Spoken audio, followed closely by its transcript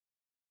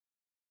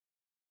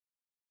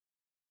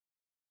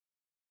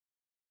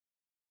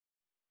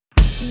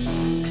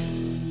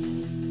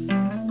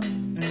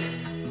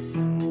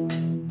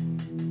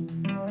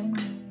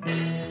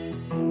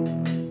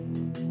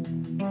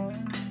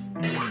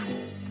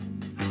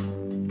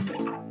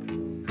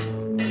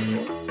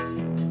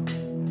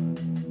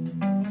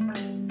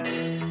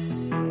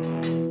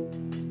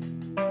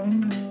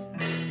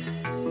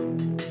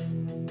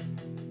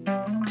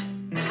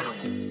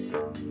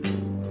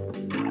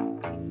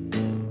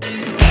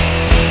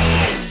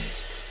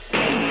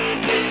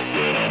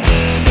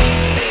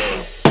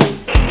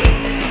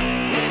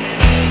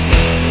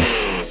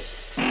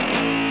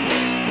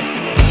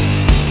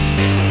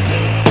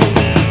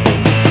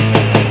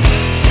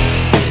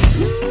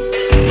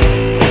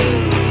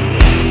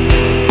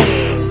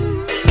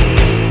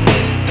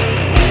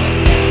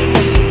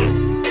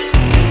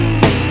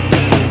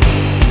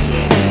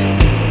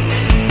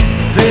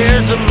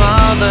A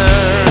mother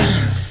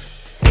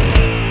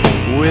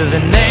with a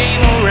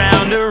name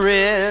around her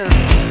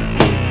wrist,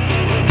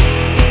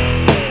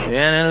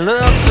 and it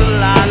looks a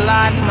lot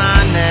like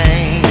my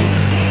name.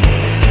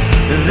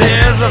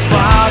 There's a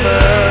father,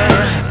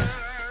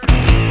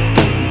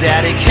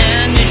 Daddy,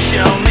 can you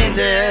show me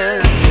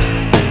this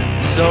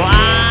so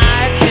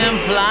I can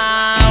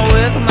fly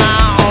with my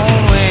own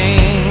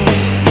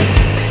wings?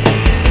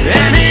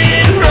 And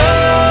it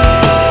rolls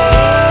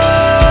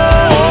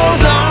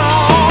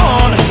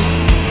on.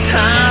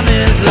 Time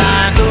is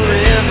like a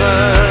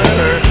river,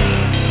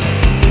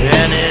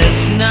 and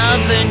it's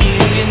nothing you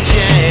can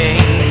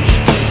change.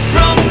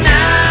 From now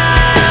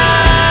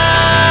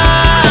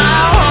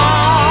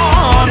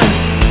on,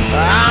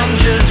 I'm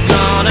just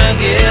gonna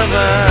give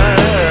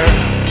her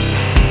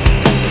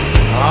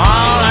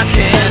all I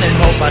can and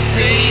hope I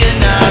see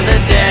another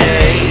day.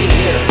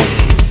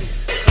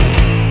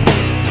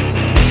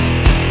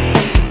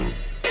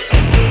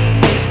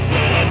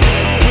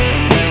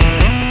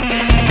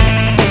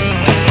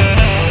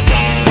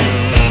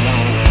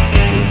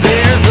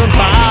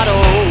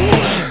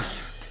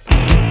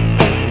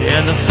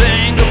 And the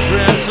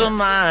fingerprints of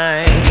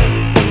mine.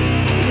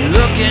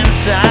 Look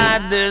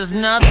inside, there's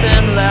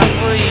nothing left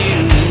for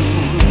you.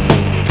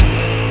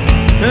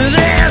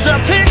 There's a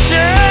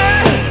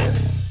picture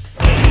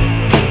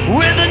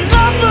with a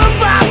number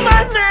by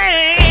my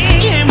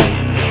name.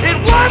 It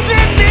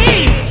wasn't me,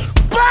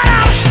 but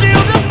I'm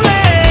still to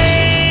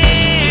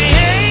blame.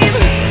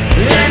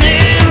 And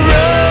it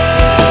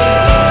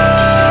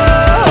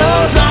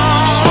rolls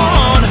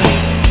on.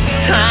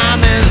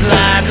 Time is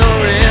like a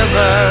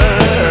river,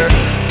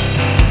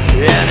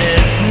 and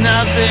it's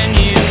nothing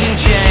you can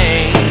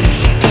change.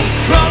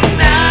 From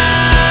now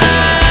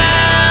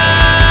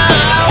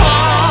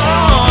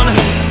on,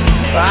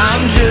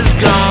 I'm just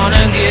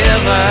gonna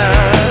give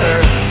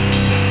her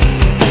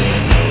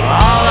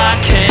all I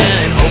can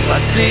and hope I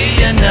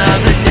see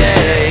another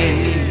day.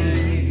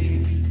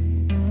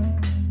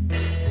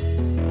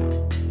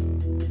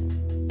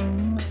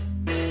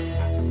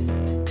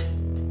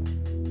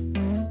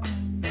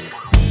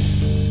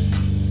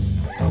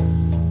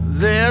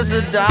 There's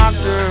a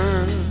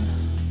doctor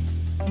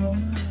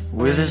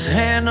with his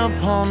hand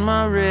upon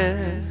my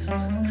wrist.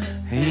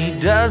 He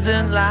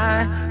doesn't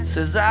lie,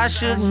 says I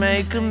should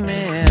make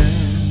amends.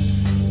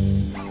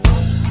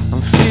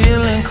 I'm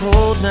feeling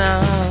cold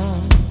now,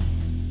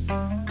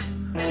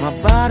 my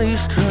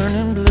body's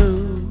turning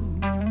blue.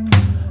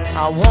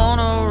 I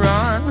wanna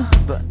run,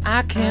 but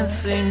I can't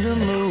seem to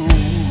move.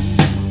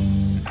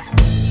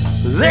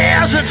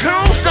 There's a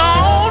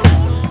tombstone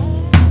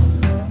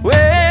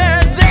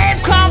where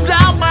they've carved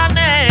out my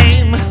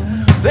name.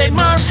 They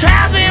must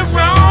have it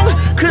wrong,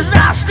 'cause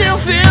I still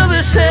feel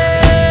the same.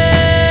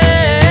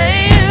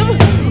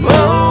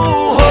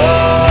 Oh,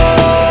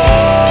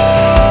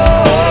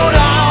 hold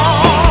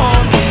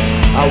on.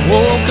 I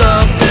woke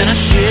up in a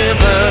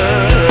shiver.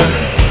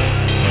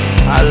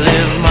 I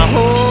lived my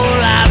whole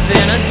life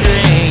in a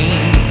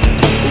dream.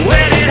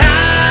 Where did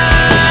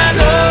I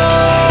go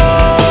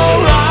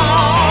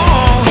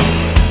wrong?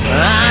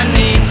 I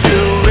need to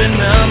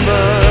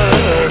remember,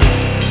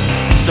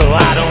 so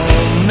I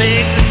don't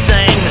make the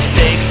same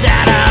mistakes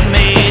that I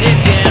made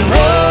again.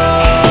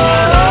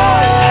 Roll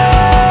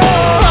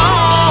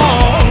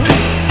on.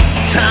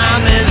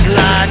 Time is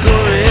like a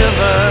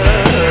river,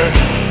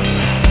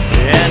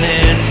 and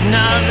it's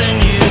nothing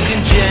you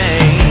can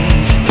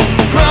change.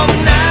 From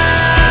now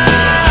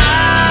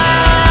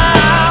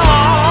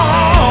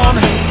on,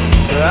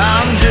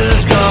 I'm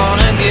just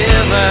gonna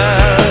give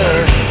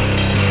her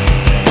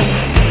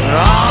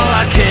all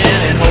I can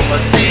and hope I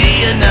see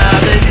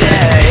another day.